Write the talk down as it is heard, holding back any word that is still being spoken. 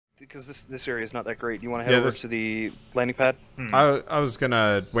because this area is not that great. You want to head over to the landing pad? I was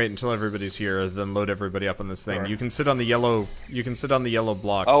gonna wait until everybody's here, then load everybody up on this thing. Sure. You can sit on the yellow. You can sit on the yellow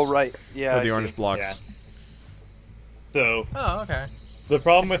blocks. Oh right, yeah. Or the orange blocks. Yeah. So. Oh, okay. The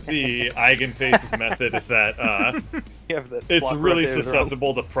problem with the eigenfaces method is that it's really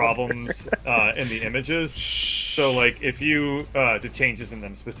susceptible to problems in the images. So, like, if you to changes in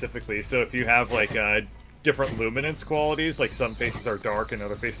them specifically. So, if you have like different luminance qualities, like some faces are dark and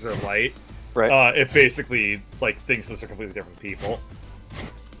other faces are light, right? It basically like thinks those are completely different people.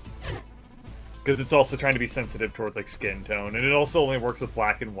 Because it's also trying to be sensitive towards like skin tone, and it also only works with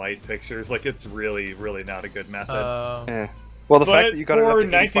black and white pictures. Like, it's really, really not a good method. Yeah. Well, the fact that you got it up to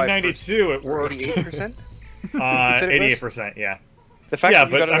 1992, it worked. 88%. 88%, yeah. The fact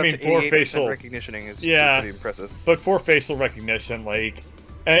that you got it I mean, up to for 88% facial recognition is pretty impressive. But for facial recognition, like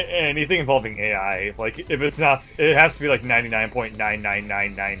anything involving AI, like if it's not, it has to be like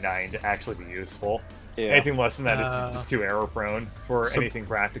 99.99999 to actually be useful. Yeah. Anything less than that is just too error prone for anything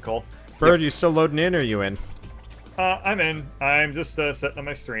practical. Bird, you still loading in, or are you in? I'm in. I'm just setting up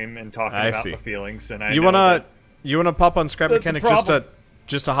my stream and talking about my feelings. And You wanna pop on Scrap Mechanic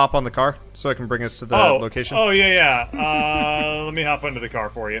just to hop on the car so I can bring us to the location? Oh yeah. Let me hop onto the car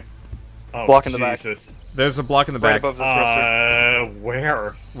for you. Oh, block in the back. There's a block in the back. Above the thruster.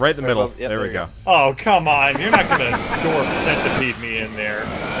 Where? Right in the middle. Above, there we go. Oh, come on. You're not gonna dwarf centipede me in there.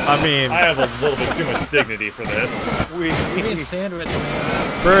 I mean, I have a little bit too much dignity for this. We need a sandwich.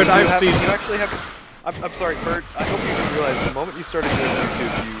 Bird, I've seen. You actually have. I'm sorry, Bird. I hope you can realize the moment you started doing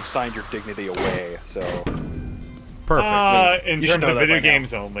YouTube, you signed your dignity away. So. Perfect. In terms of video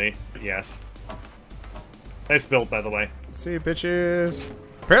games only, yes. Nice build, by the way. See, bitches.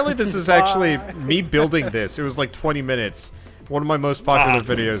 Apparently this is actually me building this. It was like 20 minutes. One of my most popular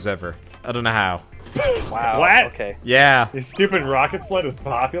videos ever. I don't know how. Wow. What? Okay. Yeah. Your stupid rocket sled is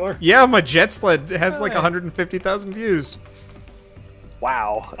popular? Yeah, my jet sled has like 150,000 views.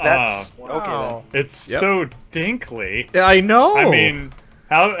 Wow. That's... Wow. Okay, then. It's so dinkly. I know! I mean...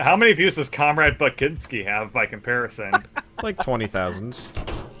 How many views does Comrade Bukinski have by comparison? Like 20,000.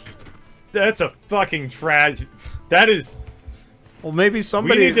 That's a fucking tragedy. That is... Well, maybe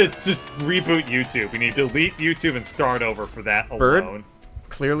somebody... We need to just reboot YouTube. We need to delete YouTube and start over for that Bird, alone.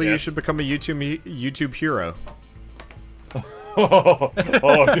 Clearly you should become a YouTube hero. Oh,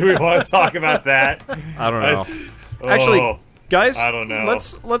 do we want to talk about that? I don't know. Actually, guys, I don't know.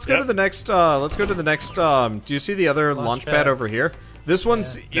 Let's go to the next. Let's go to the next. Do you see the other launch pad over here? This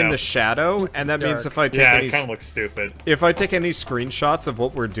one's in the shadow, and that means if I take any, it kind of looks stupid. If I take any screenshots of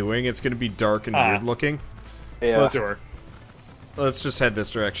what we're doing, it's going to be dark and weird looking. Yeah, so let's just head this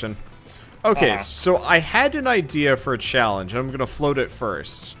direction. Okay, so I had an idea for a challenge. I'm going to float it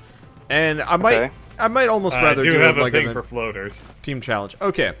first, and I might almost rather do it like a for floaters team challenge.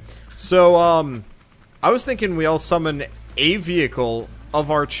 Okay, so I was thinking we all summon a vehicle of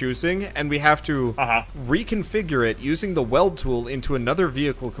our choosing, and we have to reconfigure it using the weld tool into another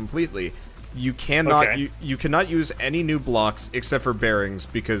vehicle completely. You cannot you cannot use any new blocks except for bearings,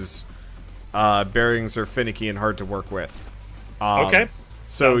 because bearings are finicky and hard to work with.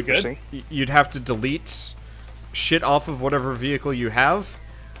 So you'd have to delete shit off of whatever vehicle you have,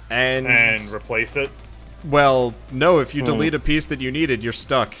 and replace it. Well, no. If you delete a piece that you needed, you're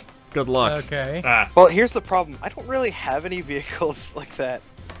stuck. Good luck. Okay. Well, here's the problem. I don't really have any vehicles like that.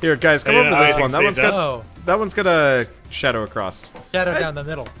 Here, guys, come over to this one. That one's got a shadow across. Shadow down the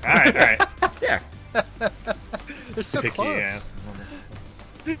middle. All right. Yeah. They're so close.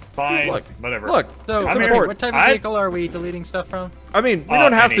 Fine. Look, whatever. Look. So, what type of vehicle are we deleting stuff from? I mean, we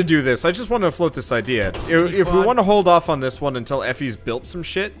don't have to do this. I just want to float this idea. If we want to hold off on this one until Effie's built some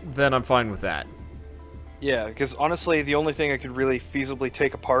shit, then I'm fine with that. Yeah, because honestly, the only thing I could really feasibly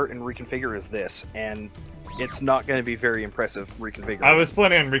take apart and reconfigure is this, and it's not going to be very impressive reconfiguring. I was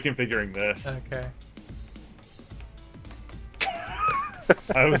planning on reconfiguring this. Okay.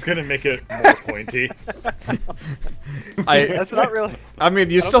 I was going to make it more pointy. That's not really... I mean,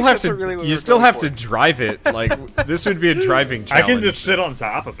 you still have to to drive it. Like, this would be a driving challenge. I can just sit on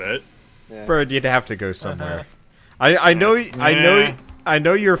top of it. Yeah. Bird, you'd have to go somewhere. I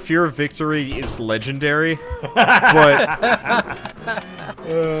know your fear of victory is legendary, but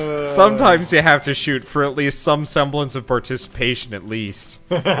sometimes you have to shoot for at least some semblance of participation, at least.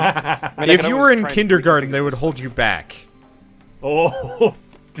 If you were in kindergarten, they would hold you back. Oh,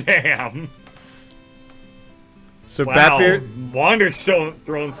 damn. So, wow. Batbeard... Wander's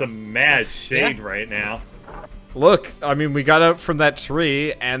throwing some mad shade right now. Look, I mean, we got out from that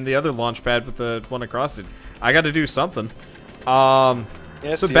tree and the other launch pad with the one across it. I got to do something.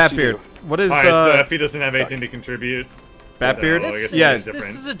 Yes, so Batbeard, what is Alright, so Effie doesn't have anything to contribute. Batbeard? This, Yeah. this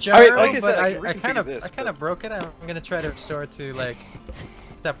is a gyro, like I but said, I kind of broke it. I'm gonna try to restore to like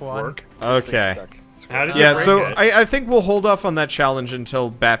step 1. Work. Okay. How did Yeah, you so break it? I think we'll hold off on that challenge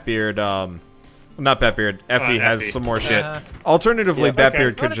until Batbeard, not Batbeard, Effie has Effie. some more shit. Alternatively, Yeah,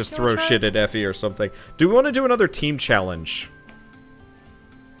 Batbeard okay. could just throw shit at Effie or something. Do we want to do another team challenge?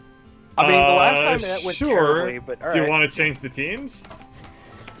 I mean, the last time that went sure. terribly, but alright. Do you want to change the teams?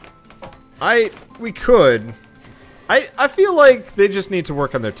 We could. I feel like they just need to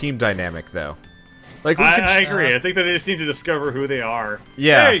work on their team dynamic, though. Like we could. I agree. I think that they just need to discover who they are.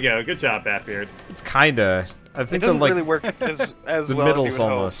 Yeah. There you go. Good job, Batbeard. It's kinda. I It think doesn't the like really work as the well middle's as you would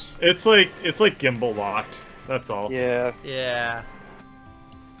hope. almost. It's like gimbal locked. That's all. Yeah. Yeah.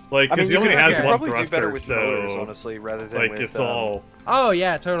 Like, because he only has one probably do better thruster, with so motors, honestly, rather than like with, it's all Oh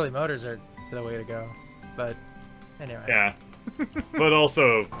yeah, totally. Motors are the way to go. But anyway. yeah. But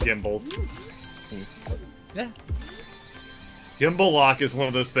also gimbals. Yeah. Gimbal lock is one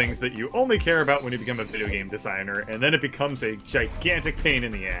of those things that you only care about when you become a video game designer, and then it becomes a gigantic pain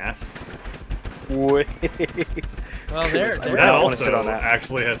in the ass. Wait. Well, there. I That don't wanna also sit on that.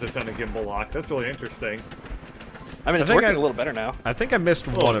 actually has a ton of gimbal lock. That's really interesting. I mean, it's I think working a little better now. I think I missed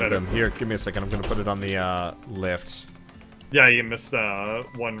little one of better. them. Here, give me a second. I'm gonna put it on the lift. Yeah, you missed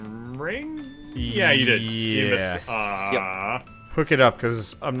one ring? Yeah, you did. You Yeah. missed Hook it up,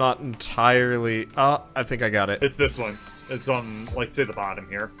 because I'm not entirely... Oh, I think I got it. It's this one. It's on, like, say the bottom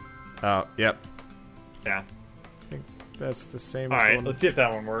here. Oh, yep. Yeah. I think that's the same as the Alright, one... let's see if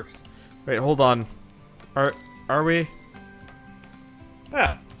that one works. Wait, hold on. Are we?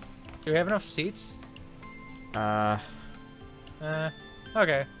 Yeah. Do we have enough seats? Uh...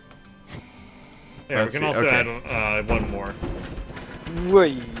 Okay. Yeah, Let's we can see, also okay. add one more.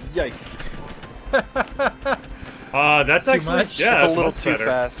 Wait, yikes. That's Too actually... much? Yeah, It's that's a little much too better.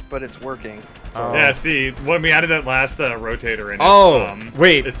 fast, but it's working. Oh. Yeah, see, when we added that last rotator in it, Oh,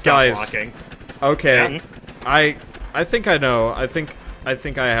 wait, it stopped guys. blocking. Okay. Yeah. I think I know. I think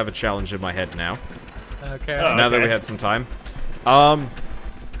I have a challenge in my head now. Okay. Oh. Now that we Okay. had some time.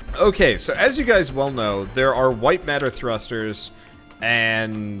 Okay, so as you guys well know, there are white matter thrusters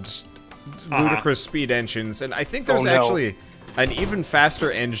and ludicrous speed engines, and I think there's Oh, no. actually an even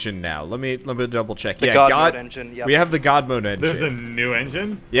faster engine now. Let me double check. The Yeah, God God mode engine, yep. We have the God mode engine. There's a new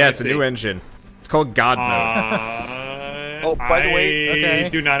engine? Yeah, Let it's a me see. new engine. It's called God mode. Oh, by the way, I okay.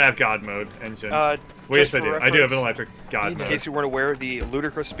 do not have God mode engine. just Wait, yes, I for do. I do have reference, an electric God In mode. case you weren't aware, the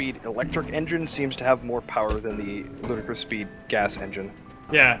ludicrous speed electric engine seems to have more power than the ludicrous speed gas engine.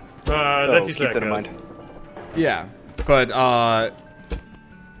 Yeah, So that's usually keep how that it in goes. mind. Yeah, but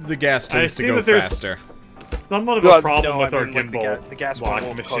the gas I tends to see go that there's faster. Somewhat of a Well, problem no, with I our mean, like, gimbal the gas one lock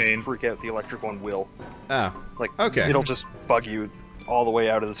won't machine. cause freak out. The electric one will. Oh, Like, okay. it'll just bug you all the way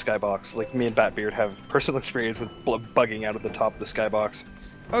out of the skybox. Like, me and Batbeard have personal experience with bugging out of the top of the skybox.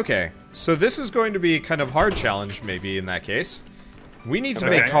 Okay, so this is going to be kind of hard challenge, maybe, in that case. We need to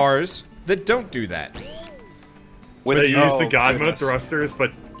make Okay. cars that don't do that. They use oh, the God mode goodness. thrusters,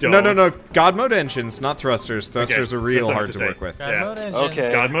 but don't. No. God mode engines, not thrusters. Thrusters Okay, are real that's hard what to I work say. with. God Yeah. mode engines.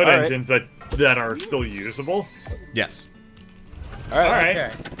 Okay. God mode All right. engines that are still usable. Yes. Alright,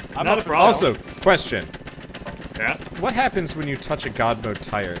 Okay. I'm not up a for problem. Also, question. Yeah. What happens when you touch a God mode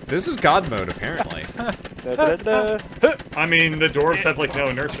tire? This is God mode, apparently. Da-da-da-da. I mean, the dwarves have like no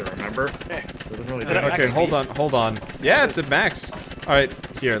inertia, remember? So it doesn't really do that much. Okay, hold on. Yeah, it's at max. All right,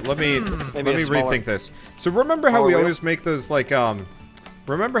 here, let me Maybe a smaller- rethink this. So remember how Smaller we wheel? always make those like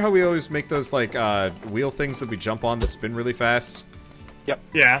remember how we always make those like wheel things that we jump on that spin really fast?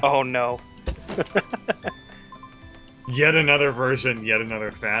 Yeah. Oh no. Yet another version, yet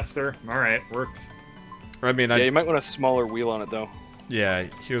another faster. Alright, works. I mean, Yeah, you might want a smaller wheel on it though. yeah,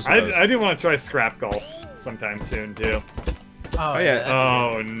 here's what I do want to try scrap golf sometime soon, too. Oh, yeah.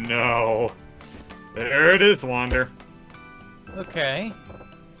 Oh, no. There it is, Wander. Okay.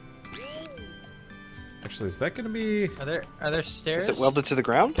 Actually, is that going to be... Are there stairs? Is it welded to the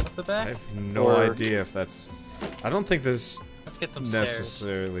ground? up the I back? have no Or- idea if that's... I don't think this Let's get some stairs.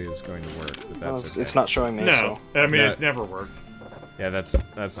 necessarily is going to work, but No, that's it's, okay. it's not showing me. No, So. I mean, No. it's never worked. Yeah, that's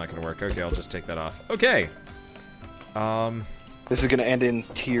not going to work. Okay, I'll just take that off. Okay. This is gonna end in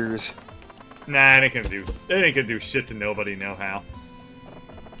tears. Nah, it ain't gonna do shit to nobody, no how.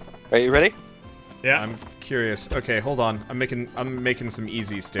 Are you ready? Yeah. I'm curious. Okay, hold on. I'm making some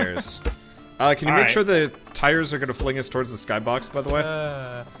easy stairs. Can you make Alright. sure the tires are gonna fling us towards the skybox, by the way?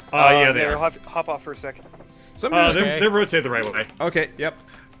 Yeah, they here, are. hop off for a second. Somebody just They're rotated the right way. Okay, yep.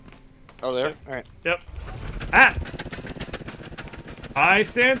 Oh, there. All right. Yep. Ah! I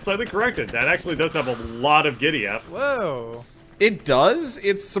stand slightly corrected. That actually does have a lot of giddy up. Whoa. It does.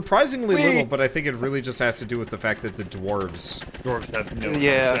 It's surprisingly little, but I think it really just has to do with the fact that the dwarves have no.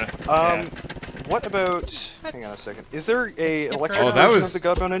 Yeah. What about? Hang on a second. Is there a electric that version was of the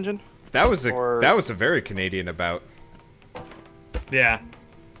Godbound engine? that was a very Canadian about. Yeah.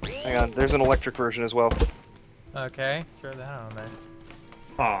 Hang on. There's an electric version as well. Okay, throw that on there.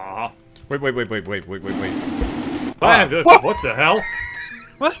 Aww. Wait. What the hell?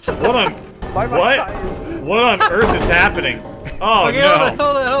 What? What on? What on earth is happening? Oh okay, no! Hold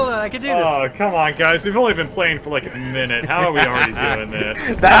on, I can do this. Oh, come on, guys. We've only been playing for like a minute. How are we already doing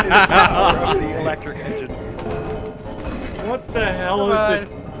this? That is the power of the electric engine. What the hell is it?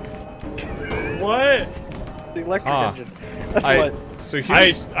 What? The electric engine. That's what. So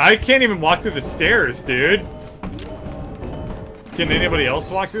here's... I can't even walk through the stairs, dude. Can anybody else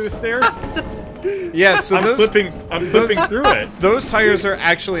walk through the stairs? Yeah, so I'm flipping through it. Those tires are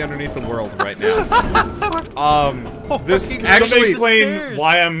actually underneath the world right now. This actually Somebody explain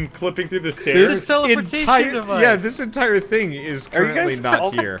why I'm clipping through the stairs. This teleportation device. Yeah, this entire thing is currently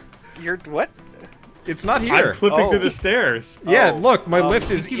not here. You're what? It's not here. I'm flipping through the stairs. Yeah, look, my lift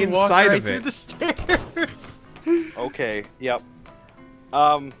is you can inside walk right of through it. the stairs. Okay. Yep.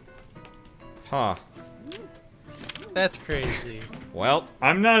 Huh. That's crazy. Well,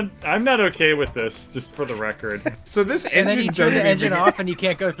 I'm not okay with this, just for the record. So this And then engine you turn doesn't the engine even... off and you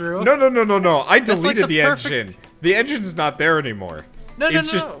can't go through? No. I That's like deleted the the perfect- engine. The engine's not there anymore. No, It's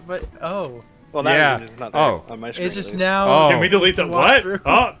just... but, oh. Well, that Yeah. engine is not there on my screen. It's just at least. now... Oh. Can we delete the Walk what? through.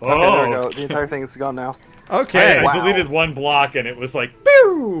 Oh, Okay, there we oh. go. The entire thing is gone now. Okay. I deleted one block and it was like,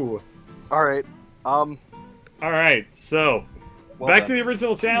 pew! Alright. Alright, so Well back done. to the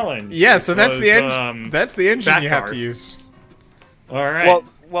original challenge. Yeah, so that's was, the engine. That's the engine bat you have to cars. use. Alright.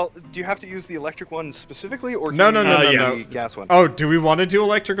 Well, do you have to use the electric one specifically, or can No, you no, use yes. the gas one? Oh, do we want to do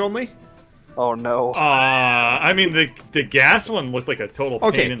electric only? Oh no. I mean the gas one looked like a total pain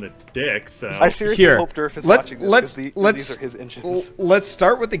Okay. in the dick. So I seriously Here, hope Durf is let- watching this, let's- 'cause let's- these are his engines. Let's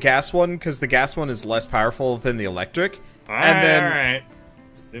start with the gas one, because the gas one is less powerful than the electric. And then... Alright.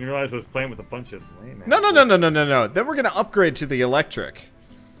 Didn't realize I was playing with a bunch of lame. No. Then we're gonna upgrade to the electric.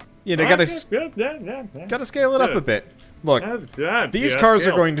 You know, gotta scale it up a bit. Look, these cars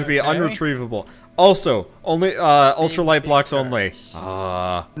are going to be unretrievable. Also, only ultralight blocks only.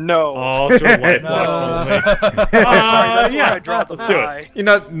 No. Ultralight blocks only. Yeah, let's do it. You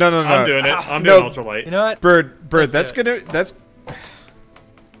know, no. I'm doing it. I'm doing ultralight. You know what? Bird, Let's that's do it.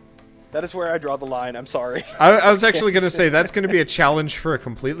 That is where I draw the line. I'm sorry. I was actually gonna say that's gonna be a challenge for a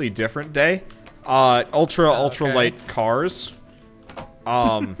completely different day. Ultralight cars.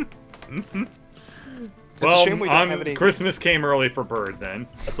 It's a shame we don't have any. Christmas came early for Bird. Then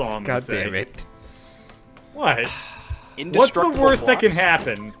that's all I'm gonna God say. damn it. What? What's the Indestructible worst that can blocks.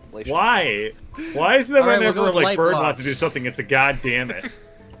 happen? Why? Why is that Alright, we'll whenever go with like light Bird blocks. wants to do something, it's a goddamn it,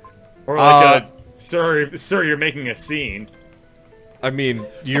 or like sir, you're making a scene. I mean,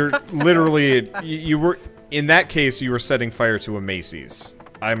 you're literally you were in that case you were setting fire to a Macy's.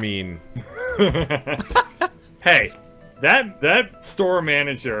 I mean, hey, that store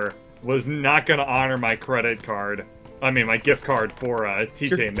manager was not gonna honor my credit card. I mean, my gift card for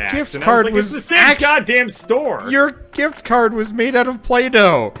TJ Maxx. gift and I card was like, was it's the same goddamn store. your gift card was made out of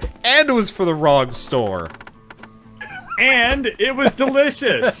Play-Doh and it was for the wrong store. And it was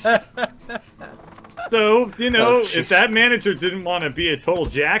delicious. So, you know, if that manager didn't want to be a total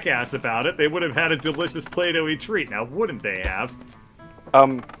jackass about it, they would have had a delicious Play-Doh-y treat. Now, wouldn't they have?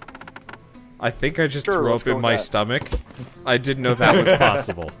 I think I just Sure, threw let's up go in with my that. stomach. I didn't know that was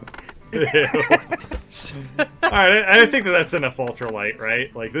possible. Alright, I think that's enough ultralight,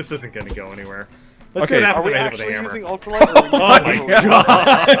 right? Like, this isn't going to go anywhere. Let's see Okay. what Are happens we if I hit with a actually hammer. using ultralight? Or are we Oh my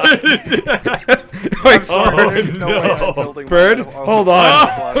god! I'm sorry, there's no way I'm no. building Bird, one out of hold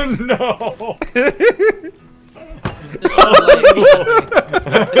ultralight on! blocks.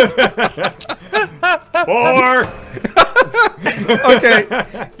 Or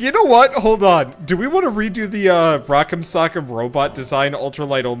Okay, you know what? Hold on. Do we want to redo the Rock'em Sock'em robot design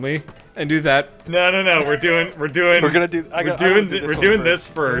ultralight only and do that? no. We're doing We're gonna do. we're doing this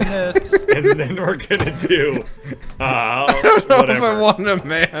first, Yes. and then we're gonna do I don't know whatever. if I want to,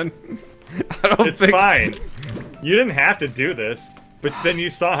 man. I don't It's think. fine. You didn't have to do this, but then you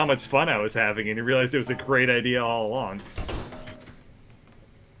saw how much fun I was having, and you realized it was a great idea all along.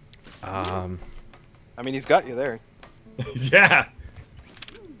 I mean, he's got you there. Yeah.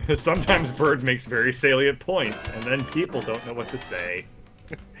 Sometimes Bird makes very salient points, and then people don't know what to say.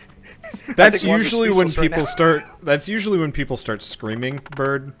 That's think Wander's usually when speechless right people now. start. That's usually when people start screaming.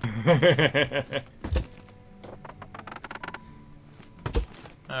 Bird.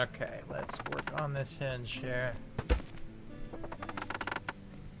 Okay, let's work on this hinge here.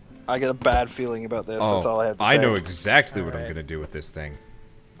 I get a bad feeling about this. Oh, That's all I have to say. I know exactly what I'm Alright. gonna do with this thing.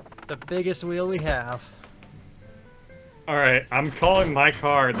 The biggest wheel we have. Alright, I'm calling my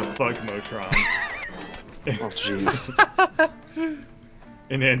car the Fugmotron. Oh, jeez.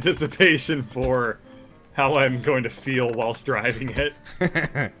 In anticipation for how I'm going to feel whilst driving it.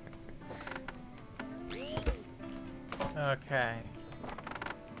 Okay.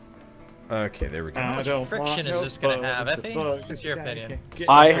 Okay, there we go. How much friction is this gonna have, Effie? What's your opinion?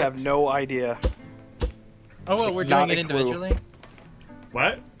 I have no idea. Oh, well, we're Not doing it a clue. individually?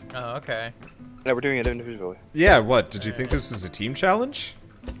 What? Oh, okay. No, we're doing it individually. Yeah, what? Did you think this was a team challenge?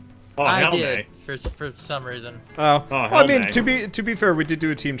 Oh, I hell did, nay. for some reason. Oh, Oh, well, I mean, hell to be fair, we did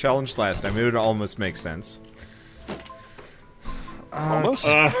do a team challenge last time. It would almost make sense. Almost.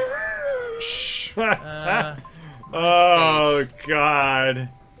 Shh. Oh, God.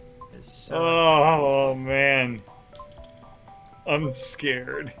 It's so Oh, man. I'm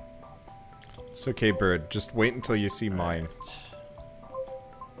scared. It's okay, Bird. Just wait until you see mine.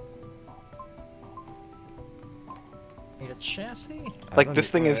 Need a chassis? Like, this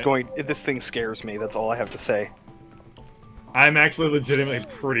thing is going... This thing scares me, that's all I have to say. I'm actually legitimately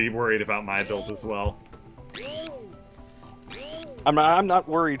pretty worried about my build as well. I'm not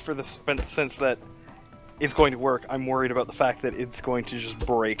worried for the sense that it's going to work. I'm worried about the fact that it's going to just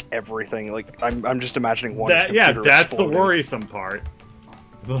break everything. Like, I'm just imagining one That, yeah, computer that's exploding. the worrisome part.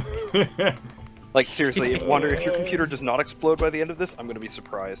 Like, seriously, if your computer does not explode by the end of this, I'm going to be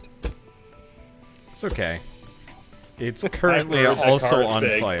surprised. It's okay. It's currently heard that also car is on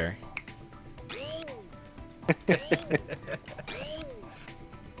big. fire.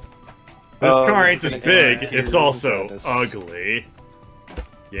 This Oh, car this ain't is just gonna big, end it's here. also That is- ugly.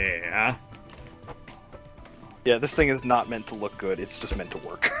 Yeah. Yeah, this thing is not meant to look good, it's just meant to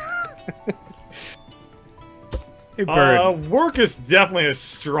work. Hey, Bird. Work is definitely a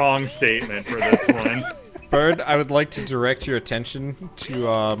strong statement for this one. Bird, I would like to direct your attention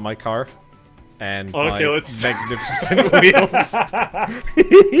to my car and Okay, my let's- magnificent wheels.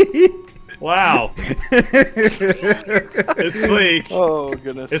 Wow. It's like... Oh,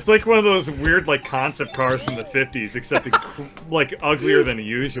 goodness. It's like one of those weird, like, concept cars from the 50s, except, like, uglier than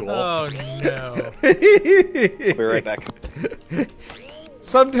usual. Oh no. I'll be right back.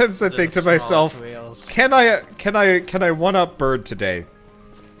 Sometimes I Those are think the to myself, smallest wheels. can I one up Bird today?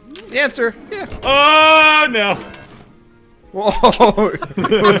 The answer, yeah. Oh, no! Whoa!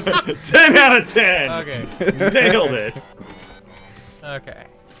 It was- 10 out of 10! Okay. Nailed it. Okay.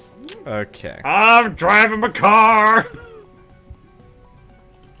 okay. I'm driving my car!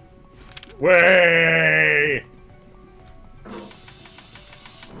 Way!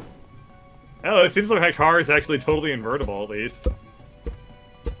 Oh, it seems like my car is actually totally invertible, at least.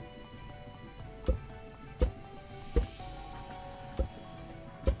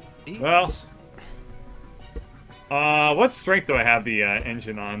 Well. What strength do I have the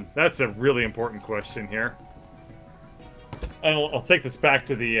engine on? That's a really important question here. I'll take this back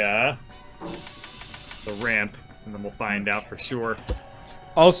to the ramp, and then we'll find out for sure.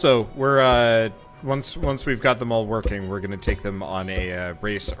 Also, we're once we've got them all working, we're gonna take them on a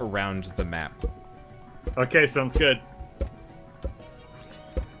race around the map. Okay, sounds good.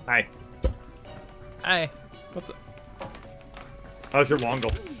 Hi. Hi. What the? How's your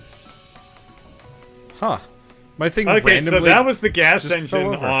Wongle? Huh? My thing Okay, randomly. so that was the gas just fell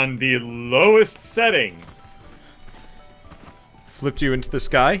engine over. on the lowest setting. Flipped you into the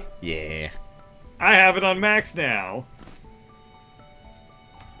sky? Yeah. I have it on max now.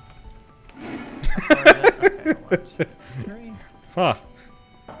 Okay, 1, 2, 3. Huh.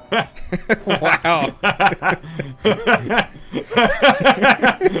 Wow.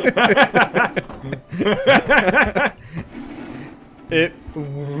 It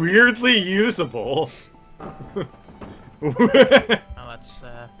weirdly usable. Oh, that's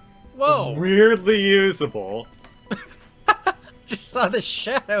whoa! Weirdly usable. Just saw the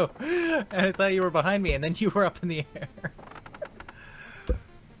shadow, and I thought you were behind me, and then you were up in the air.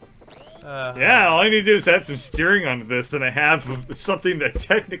 Yeah, all I need to do is add some steering onto this, and I have something that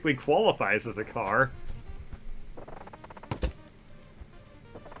technically qualifies as a car.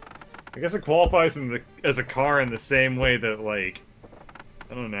 I guess it qualifies as a car in the same way that, like,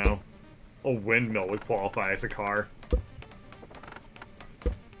 I don't know, a windmill would qualify as a car.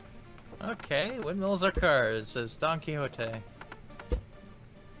 Okay, windmills are cars, says Don Quixote.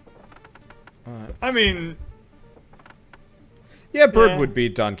 I mean, yeah, Bird yeah. would be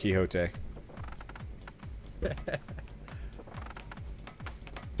Don Quixote.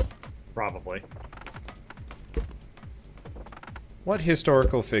 probably. What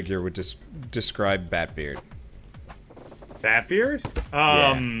historical figure would describe Batbeard? Batbeard?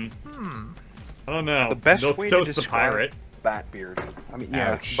 I don't know. The best way to Milquetoast the pirate. Batbeard. I mean,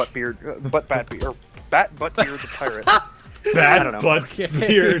 yeah, Ouch. Buttbeard, Batbeard, or Buttbeard the pirate.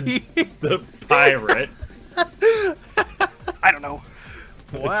 Batbeard the pirate. I don't know.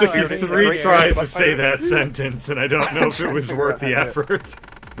 It took you everything- 3 great tries area, to say Buttbeard. that sentence, and I don't know if it was worth the effort.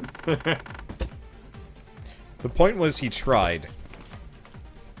 The point was he tried.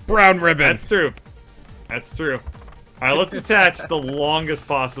 Brown ribbon. That's true. That's true. Alright, let's attach the longest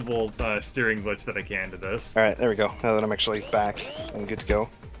possible steering glitch that I can to this. All right, there we go. Now that I'm actually back and good to go.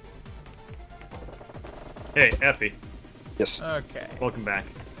 Hey, Effie. Yes, Okay. Welcome back.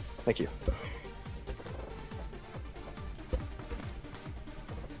 thank you.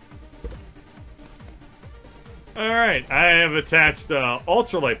 Alright, I have attached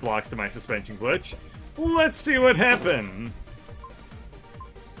ultralight blocks to my suspension glitch. Let's see what happened.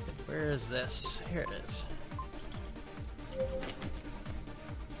 Where is this? Here it is.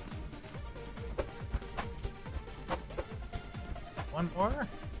 One more?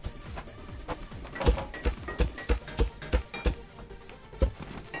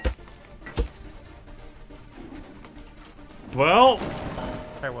 Well,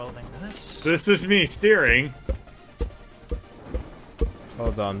 Try welding this. this is me steering.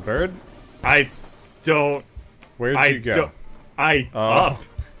 Hold on, Bird. I don't... Where'd you go? Up. Oh.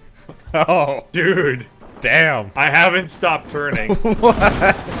 Oh, Dude, damn. I haven't stopped turning.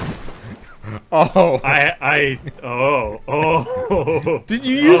 What? Oh. Oh. Did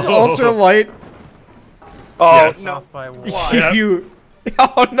you use Oh. ultralight? Oh Yes. no! Off by one. Yep. You.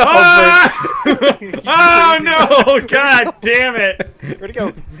 Oh no, Ah! Oh no! God damn it! Where'd it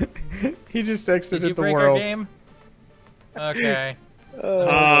go? Bird. He just Did you exited the break our world. game? Okay. Save this.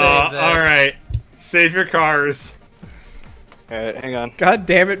 Alright. Save your cars. All right, hang on. God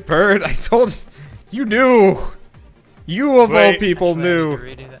damn it, Bird. I told you knew. You of all Wait. people Actually, I need knew. to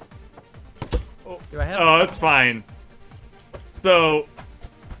redo that. Do I have? Oh, that's fine. So,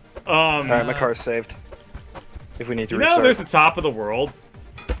 All right, my car's saved. If we need to you restart. know there's the top of the world?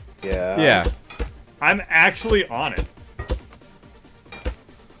 Yeah. Yeah. I'm actually on it.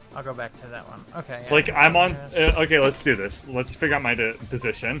 I'll go back to that one. Okay. yeah. Like, I'm on... Yes. okay, let's do this. Let's figure out my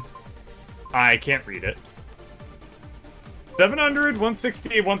position. I can't read it. 700,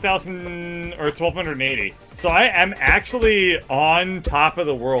 160, 1000, or 1280. So I am actually on top of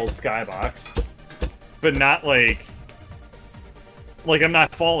the world skybox. But not like... Like, I'm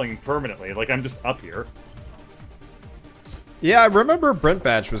not falling permanently. Like, I'm just up here. Yeah, I remember Brent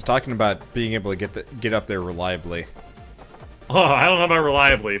Batch was talking about being able to get up there reliably. Oh, I don't know about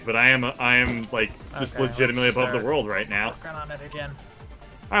reliably, but I am like, just Okay, legitimately let's above the start. world right now. Working on it again.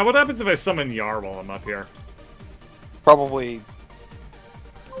 Alright, what happens if I summon Yar while I'm up here? Probably.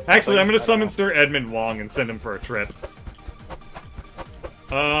 Actually, I'm I gonna don't summon know. Sir Edmund Wong and send him for a trip.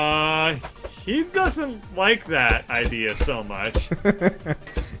 He doesn't like that idea so much.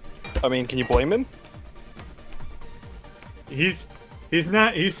 I mean, can you blame him? He's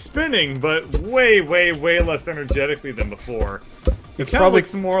spinning, but way less energetically than before. It It's kind of probably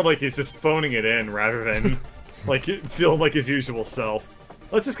looks more like he's just phoning it in rather than like feeling like his usual self.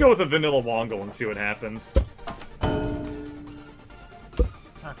 Let's just go with a vanilla Wongle and see what happens.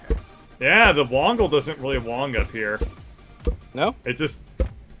 Okay. Yeah, the Wongle doesn't really Wong up here. No. It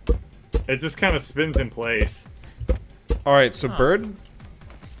just kind of spins in place. all right. So, Bird,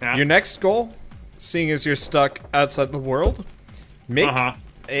 Yeah. your next goal, seeing as you're stuck outside the world, make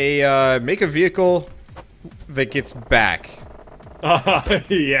make a vehicle that gets back.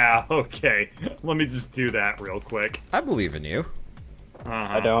 Yeah, okay. Let me just do that real quick. I believe in you.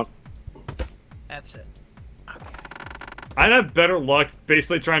 I don't. That's it. Okay. I'd have better luck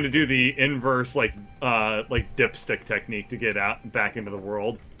basically trying to do the inverse, like dipstick technique to get out and back into the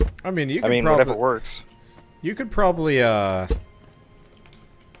world. I mean, you could Whatever probably works. you could probably have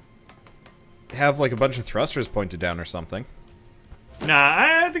like a bunch of thrusters pointed down or something. Nah,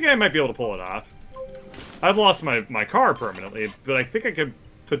 I think I might be able to pull it off. I've lost my car permanently, but I think I could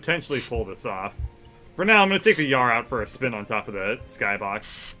potentially pull this off. For now, I'm going to take the Yar out for a spin on top of the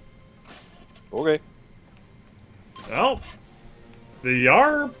skybox. Okay. Well, the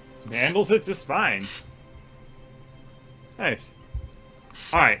Yar handles it just fine. Nice.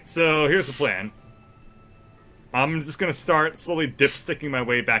 Alright, so here's the plan. I'm just going to start slowly dipsticking my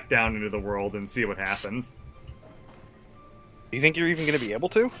way back down into the world and see what happens. Do you think you're even going to be able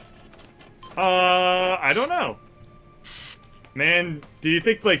to? I don't know. Man, do you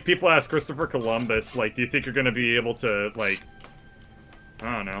think, like, people ask Christopher Columbus, like, do you think you're gonna be able to, like,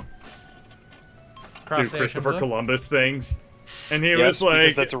 I don't know, Cross do the Christopher ocean blue? Columbus things? And he Yes, was like,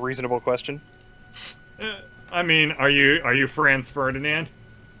 because that's a reasonable question. I mean, are you Franz Ferdinand?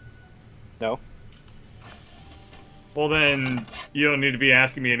 No. Well then, you don't need to be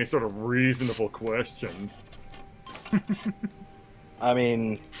asking me any sort of reasonable questions. I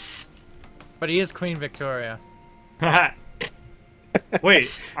mean... But he is Queen Victoria.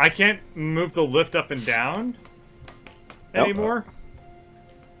 Wait, I can't move the lift up and down anymore?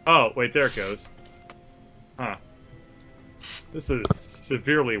 Oh, wait, there it goes. Huh. This is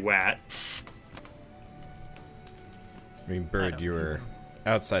severely wet. I mean, Bird, you were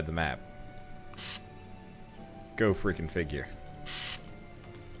outside the map. Go freaking figure.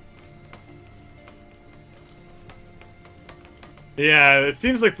 Yeah, it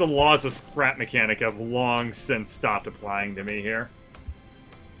seems like the laws of scrap mechanic have long since stopped applying to me here.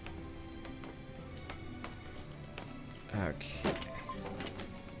 Okay.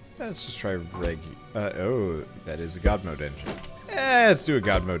 Let's just try oh, that is a God mode engine. Let's do a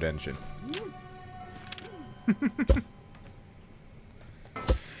God mode engine.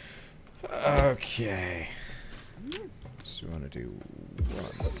 Okay. So we want to do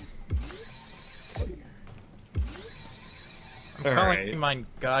 1, 2. I'm calling mine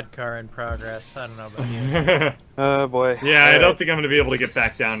God car in progress. I don't know about you. Oh boy. Yeah, I don't think I'm going to be able to get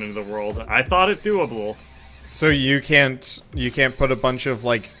back down into the world. I thought it doable. So you can't put a bunch of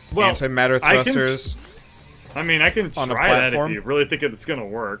like antimatter thrusters. I mean, I can try that if you really think it's going to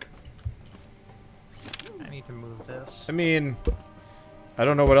work. I need to move this. I mean, I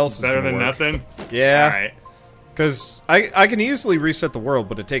don't know what else is better than work. nothing. Yeah. All right. Because I can easily reset the world,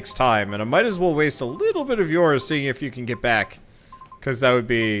 but it takes time, and I might as well waste a little bit of yours seeing if you can get back. Because that would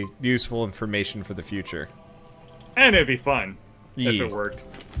be useful information for the future. And it'd be fun if it worked.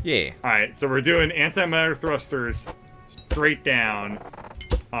 Yeah. Alright, so we're doing antimatter thrusters straight down.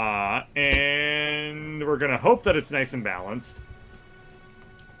 And we're gonna hope that it's nice and balanced.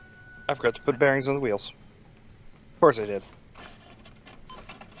 I forgot to put bearings on the wheels. Of course I did.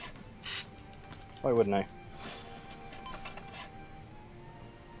 Why wouldn't I?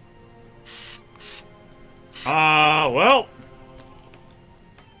 Well.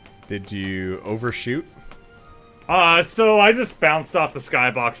 Did you overshoot? So I just bounced off the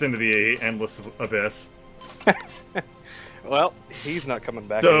skybox into the endless abyss. Well, he's not coming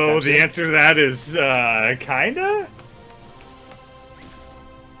back. So the answer to that is, kinda?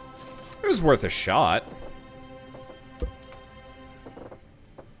 It was worth a shot.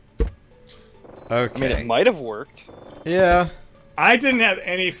 Okay. I mean, it might have worked. Yeah. I didn't have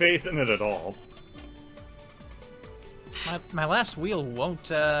any faith in it at all. My last wheel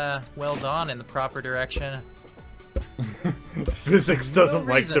won't weld on in the proper direction. Physics doesn't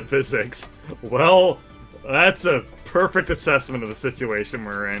like the physics. Well, that's a perfect assessment of the situation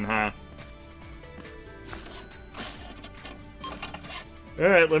we're in, huh?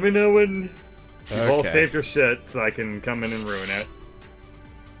 Alright, let me know when you've all saved your shit so I can come in and ruin it.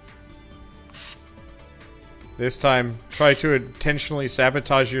 This time, try to intentionally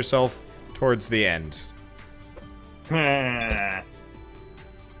sabotage yourself towards the end. I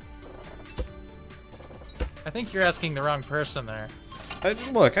think you're asking the wrong person there.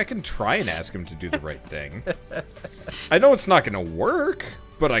 Look, I can try and ask him to do the right thing. I know it's not gonna work,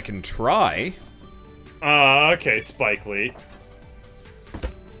 but I can try. Okay, Spike Lee.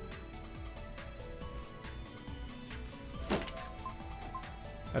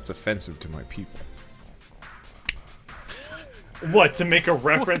 That's offensive to my people. What, to make a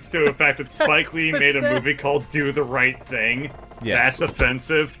reference to the fact that Spike Lee made a movie called Do the Right Thing? Yes. That's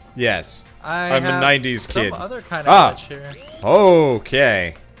offensive? Yes. I'm a 90s kid. Some other kind of glitch here.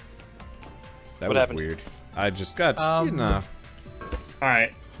 Okay. That what was happened? weird. I just got, you know.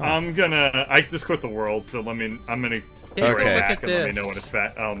 Alright, I'm gonna... I just quit the world, so I'm gonna go right back and let me know when it's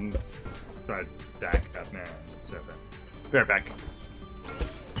back. Sorry, back up now. Be right back.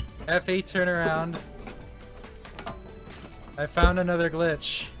 F8 turn around. I found another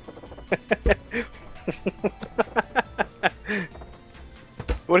glitch.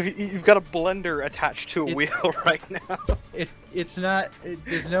 What if you've got a blender attached to a wheel right now? It's not.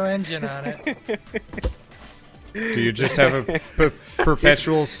 There's no engine on it. Do you just have a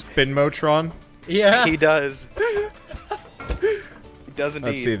perpetual spin motron? Yeah. He does. He does indeed.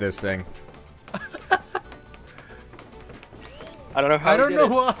 Let's see this thing. I don't know how. I don't know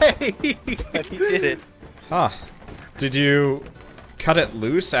why. But he did it. Huh. Did you cut it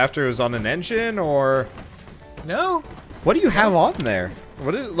loose after it was on an engine, or... No. What do you have on there?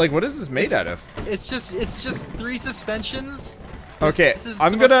 What is this made out of? It's just 3 suspensions. Okay,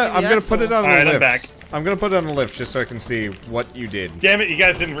 I'm gonna put it on a lift. I'm back. I'm gonna put it on a lift just so I can see what you did. Damn it, you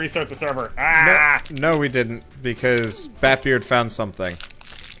guys didn't restart the server. Ah! No, we didn't, because Batbeard found something.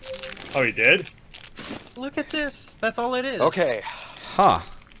 Oh, he did? Look at this. That's all it is. Okay. Huh.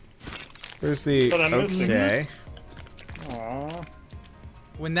 Where's the... But I'm missing. Okay. Aww.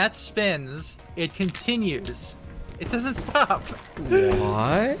 When that spins, it continues. It doesn't stop.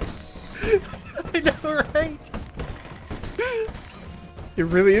 What? I know, right? It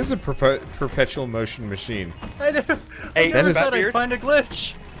really is a perpetual motion machine. I know. Hey, I never thought Batbeard? I'd find a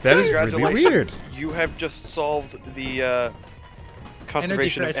glitch. That is really Congratulations. weird. You have just solved the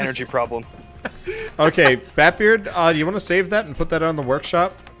conservation of crisis. energy problem. Okay, Batbeard, you want to save that and put that on the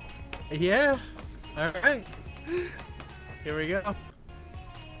workshop? Yeah. All right. Here we go.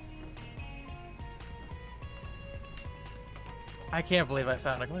 I can't believe I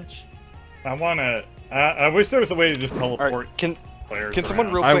found a glitch. I wanna. I wish there was a way to just teleport. Alright, can players someone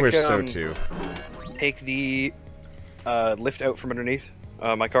around. real quick I wish so too. take the lift out from underneath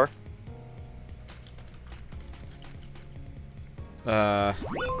my car? Nah.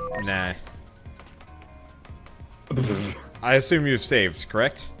 I assume you've saved,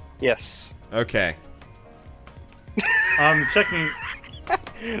 correct? Yes. Okay. Checking.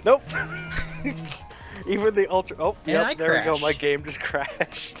 Nope. Even the ultra. Oh, And I yep. There we go. crashed. My game just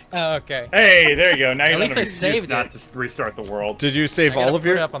crashed. Oh, okay. Hey, there you go. Now you At know least I excuse saved not it. to restart the world. Did you save I gotta all of put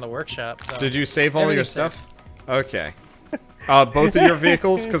it your... up on the workshop. So. Did you save all your Everything's stuff? Okay. Both of your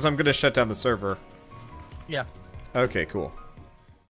vehicles? Because I'm going to shut down the server. Yeah. Okay, cool.